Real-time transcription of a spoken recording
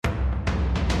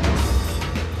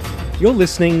You're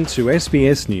listening to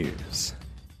SBS News.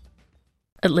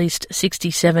 At least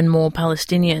 67 more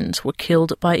Palestinians were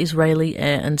killed by Israeli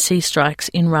air and sea strikes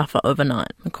in Rafah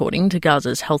overnight, according to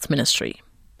Gaza's health ministry.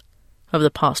 Over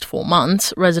the past 4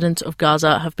 months, residents of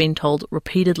Gaza have been told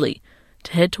repeatedly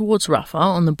to head towards Rafah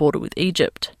on the border with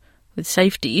Egypt, with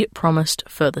safety promised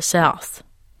further south.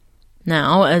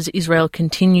 Now, as Israel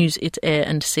continues its air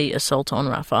and sea assault on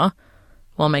Rafah,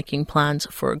 while making plans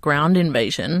for a ground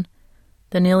invasion,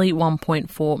 the nearly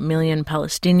 1.4 million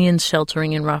Palestinians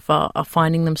sheltering in Rafah are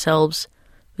finding themselves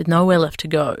with nowhere left to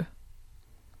go.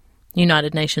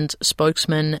 United Nations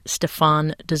spokesman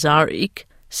Stefan Dujarric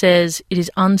says it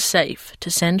is unsafe to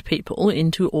send people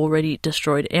into already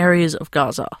destroyed areas of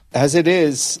Gaza. As it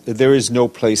is, there is no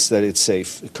place that it's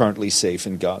currently safe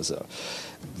in Gaza.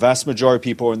 Vast majority of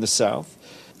people are in the south.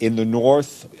 In the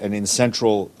north and in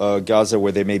central Gaza,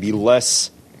 where there may be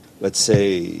less, let's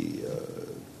say,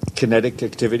 kinetic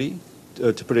activity,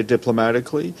 to put it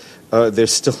diplomatically, there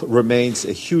still remains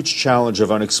a huge challenge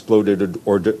of unexploded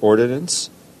ordnance.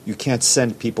 You can't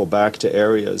send people back to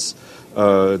areas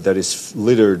that is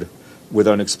littered with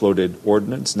unexploded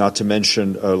ordnance, not to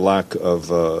mention a lack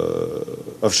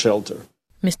of shelter.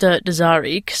 Mr.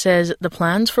 Dujarric says the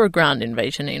plans for a ground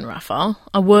invasion in Rafah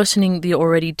are worsening the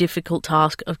already difficult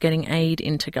task of getting aid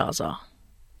into Gaza.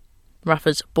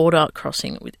 Rafah's border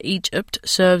crossing with Egypt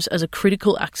serves as a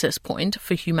critical access point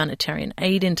for humanitarian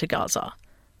aid into Gaza.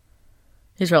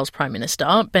 Israel's Prime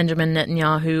Minister, Benjamin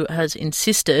Netanyahu, has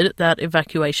insisted that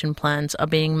evacuation plans are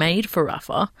being made for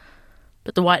Rafah,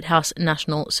 but the White House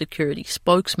National Security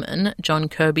spokesman, John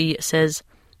Kirby, says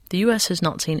the US has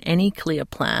not seen any clear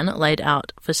plan laid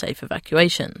out for safe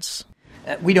evacuations.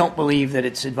 We don't believe that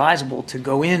it's advisable to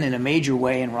go in a major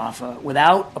way in Rafah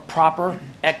without a proper,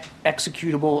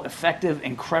 executable, effective,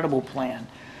 and credible plan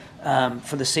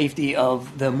for the safety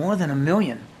of the more than 1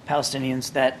 million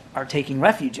Palestinians that are taking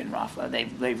refuge in Rafah.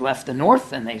 They've left the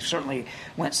north, and they certainly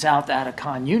went south out of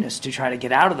Khan Yunis to try to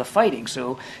get out of the fighting.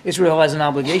 So Israel has an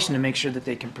obligation to make sure that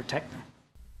they can protect them.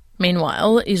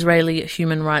 Meanwhile, Israeli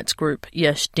human rights group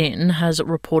Yesh Din has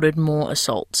reported more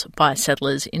assaults by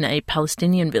settlers in a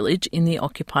Palestinian village in the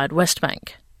occupied West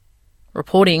Bank.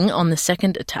 Reporting on the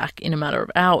second attack in a matter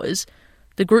of hours,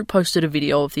 the group posted a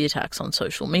video of the attacks on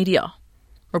social media,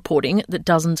 reporting that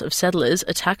dozens of settlers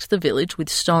attacked the village with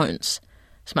stones,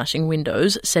 smashing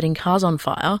windows, setting cars on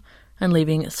fire, and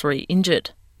leaving 3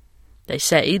 injured. They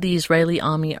say the Israeli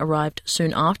army arrived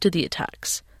soon after the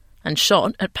attacks and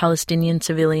shot at Palestinian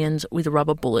civilians with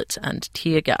rubber bullets and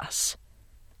tear gas.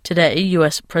 Today,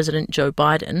 US President Joe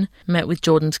Biden met with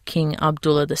Jordan's King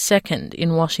Abdullah II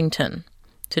in Washington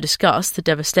to discuss the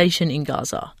devastation in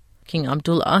Gaza. King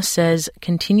Abdullah says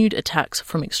continued attacks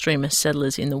from extremist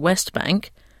settlers in the West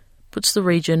Bank puts the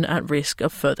region at risk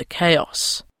of further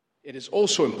chaos. It is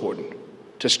also important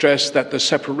to stress that the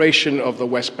separation of the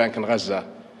West Bank and Gaza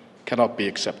cannot be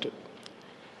accepted.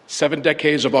 7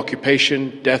 decades of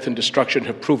occupation, death and destruction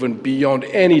have proven beyond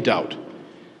any doubt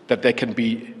that there can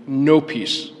be no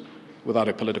peace without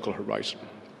a political horizon.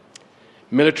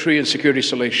 Military and security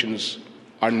solutions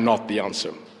are not the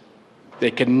answer.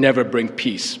 They can never bring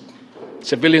peace.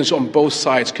 Civilians on both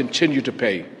sides continue to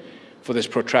pay for this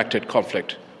protracted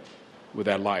conflict with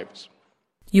their lives.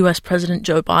 US President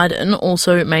Joe Biden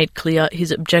also made clear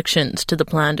his objections to the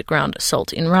planned ground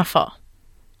assault in Rafah.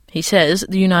 He says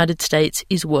the United States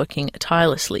is working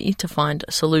tirelessly to find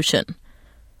a solution.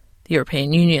 The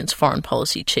European Union's foreign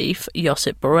policy chief,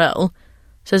 Josep Borrell,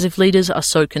 says if leaders are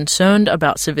so concerned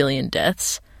about civilian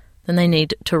deaths, then they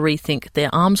need to rethink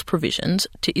their arms provisions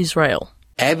to Israel.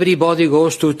 Everybody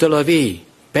goes to Tel Aviv,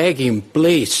 begging,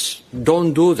 please,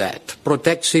 don't do that.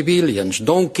 Protect civilians,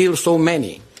 don't kill so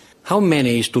many. How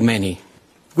many is too many?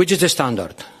 Which is the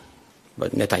standard?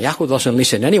 But Netanyahu doesn't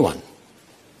listen to anyone.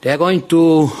 They are going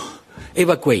to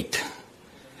evacuate.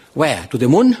 Where? To the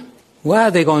moon? Where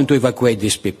are they going to evacuate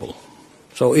these people?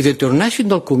 So if the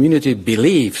international community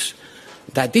believes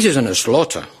that this is a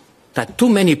slaughter, that too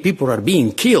many people are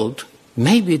being killed,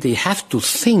 maybe they have to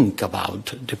think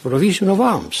about the provision of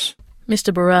arms.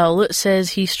 Mr. Borrell says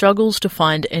he struggles to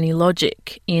find any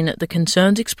logic in the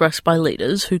concerns expressed by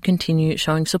leaders who continue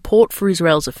showing support for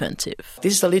Israel's offensive.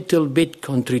 This is a little bit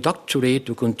contradictory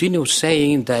to continue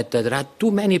saying that there are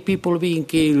too many people being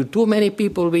killed,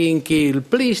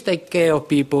 please take care of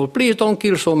people, please don't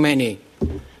kill so many.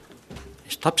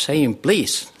 Stop saying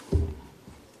please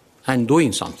and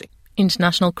doing something.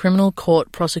 International Criminal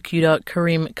Court prosecutor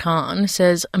Karim Khan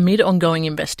says amid ongoing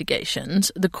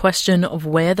investigations, the question of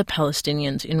where the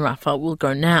Palestinians in Rafah will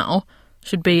go now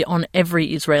should be on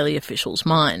every Israeli official's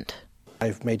mind.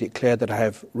 I've made it clear that I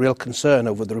have real concern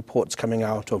over the reports coming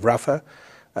out of Rafah,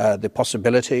 the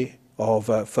possibility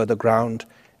of further ground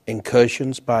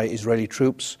incursions by Israeli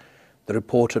troops, the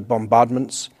reported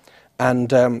bombardments, and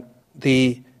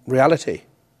the reality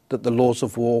that the laws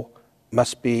of war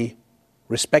must be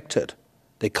respected.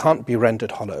 They can't be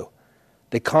rendered hollow.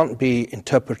 They can't be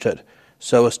interpreted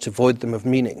so as to void them of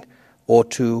meaning or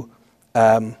to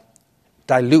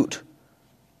dilute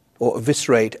or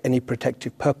eviscerate any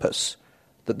protective purpose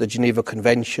that the Geneva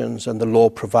Conventions and the law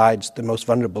provides the most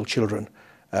vulnerable children,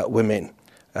 women,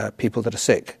 people that are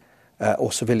sick,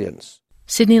 or civilians.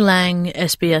 Sydney Lang,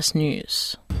 SBS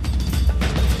News.